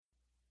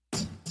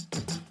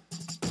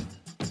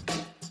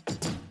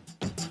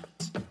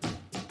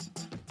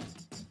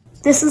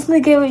This is the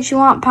Get What You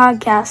Want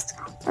podcast.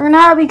 Learn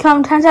how to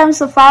become 10 times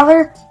the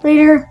father,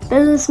 leader,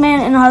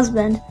 businessman, and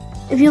husband.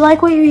 If you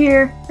like what you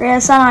hear, rate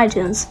us on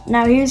iTunes.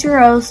 Now here's your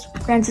host,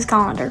 Francis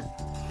Collender.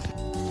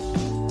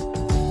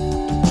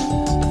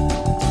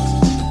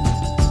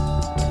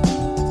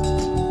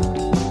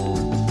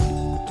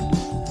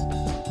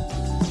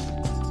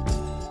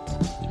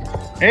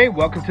 Hey,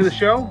 welcome to the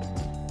show.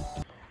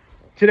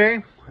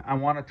 Today, I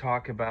want to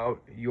talk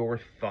about your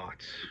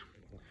thoughts.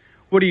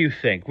 What do you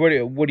think? What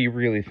do you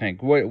really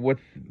think? What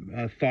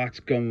thoughts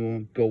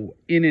go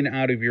in and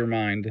out of your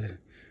mind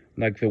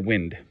like the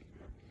wind?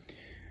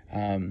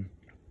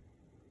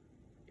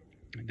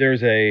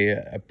 There's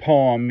a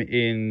poem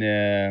in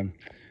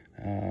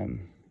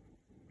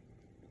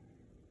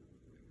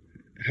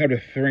How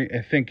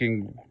to Think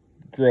and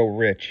Grow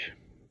Rich.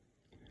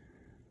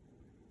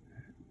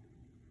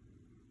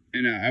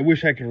 And I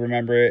wish I could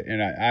remember it,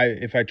 and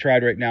if I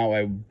tried right now,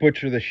 I would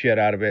butcher the shit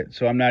out of it,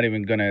 so I'm not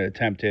even going to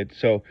attempt it.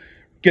 So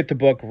get the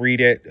book,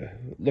 read it,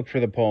 look for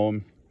the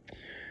poem.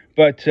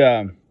 But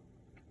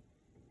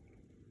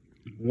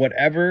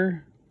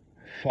whatever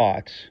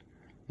thoughts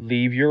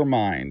leave your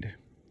mind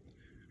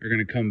are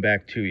going to come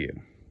back to you.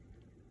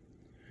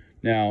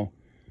 Now,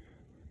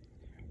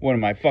 what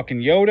am I,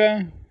 fucking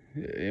Yoda?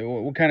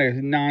 What kind of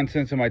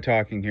nonsense am I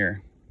talking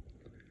here?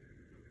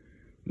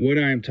 What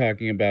I am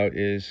talking about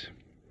is,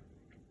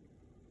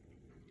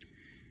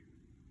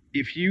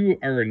 if you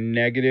are a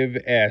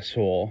negative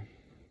asshole,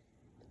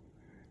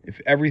 if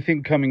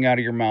everything coming out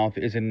of your mouth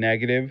is a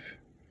negative,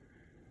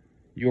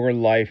 your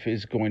life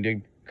is going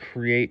to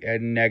create a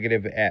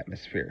negative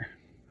atmosphere.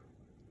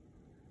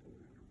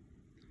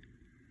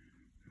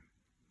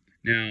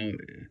 Now,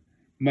 it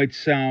might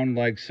sound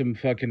like some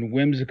fucking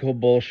whimsical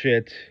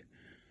bullshit.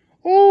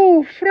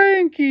 Oh,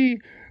 Frankie,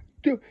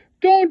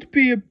 don't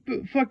be a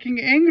fucking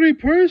angry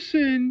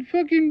person.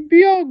 Fucking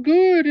be all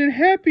good and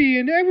happy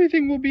and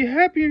everything will be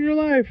happy in your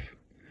life.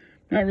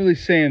 I'm not really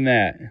saying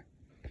that.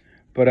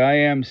 But I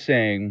am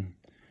saying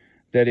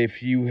that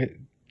if you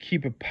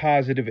keep a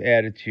positive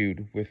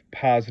attitude with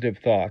positive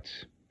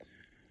thoughts,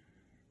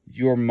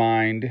 your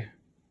mind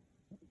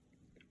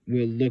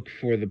will look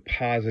for the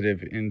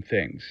positive in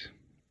things,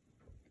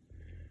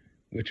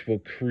 which will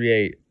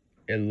create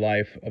a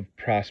life of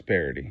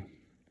prosperity.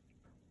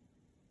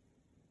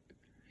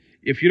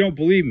 If you don't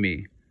believe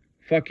me,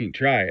 fucking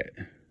try it.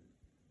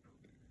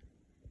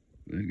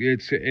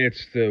 It's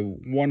the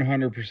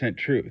 100%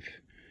 truth.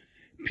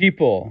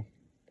 People,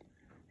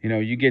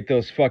 you get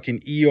those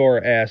fucking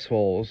Eeyore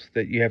assholes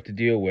that you have to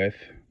deal with.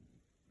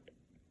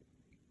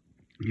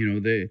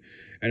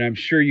 And I'm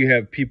sure you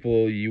have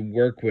people you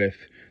work with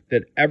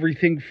that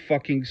everything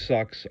fucking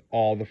sucks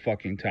all the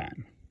fucking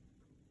time.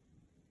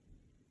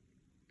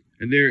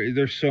 And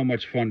they're so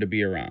much fun to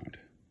be around.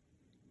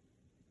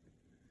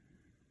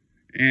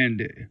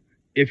 And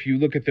if you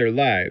look at their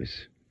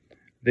lives,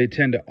 they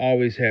tend to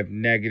always have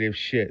negative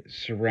shit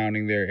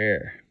surrounding their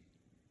air.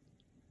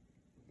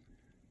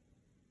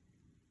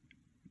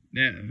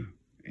 Yeah.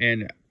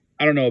 And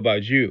I don't know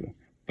about you,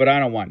 but I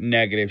don't want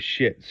negative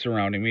shit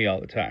surrounding me all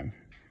the time.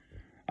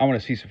 I want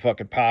to see some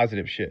fucking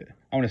positive shit.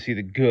 I want to see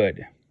the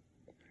good.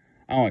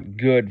 I want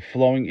good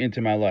flowing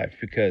into my life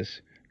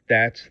because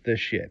that's the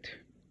shit.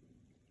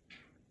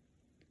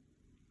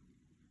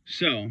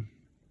 So,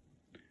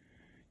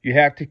 you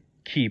have to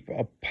keep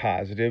a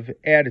positive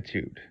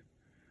attitude.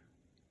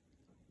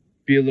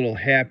 Be a little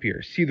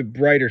happier. See the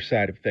brighter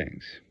side of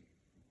things.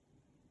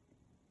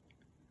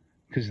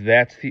 Because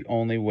that's the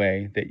only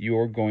way that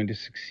you're going to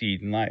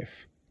succeed in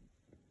life.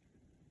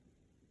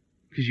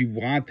 Because you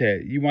want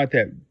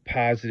that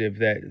positive,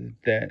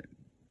 that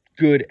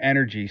good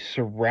energy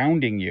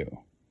surrounding you.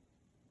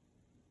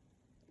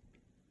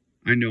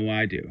 I know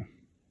I do.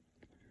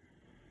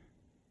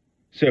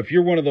 So if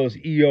you're one of those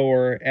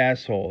Eeyore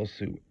assholes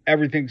who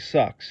everything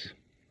sucks,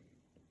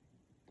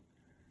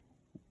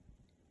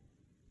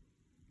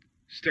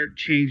 start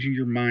changing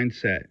your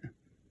mindset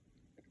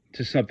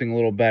to something a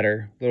little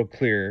better, a little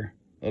clearer,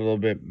 a little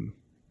bit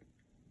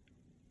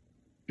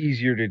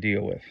easier to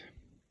deal with.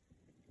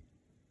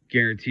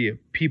 Guarantee you,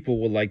 people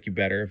will like you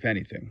better, if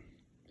anything.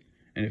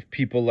 And if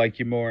people like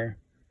you more,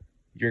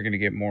 you're going to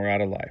get more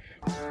out of life.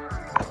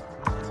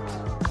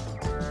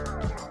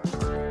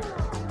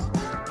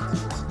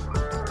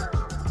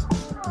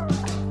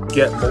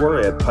 Get more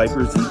at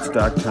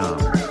piperseats.com.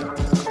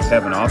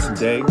 Have an awesome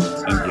day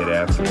and get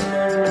after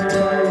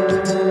it.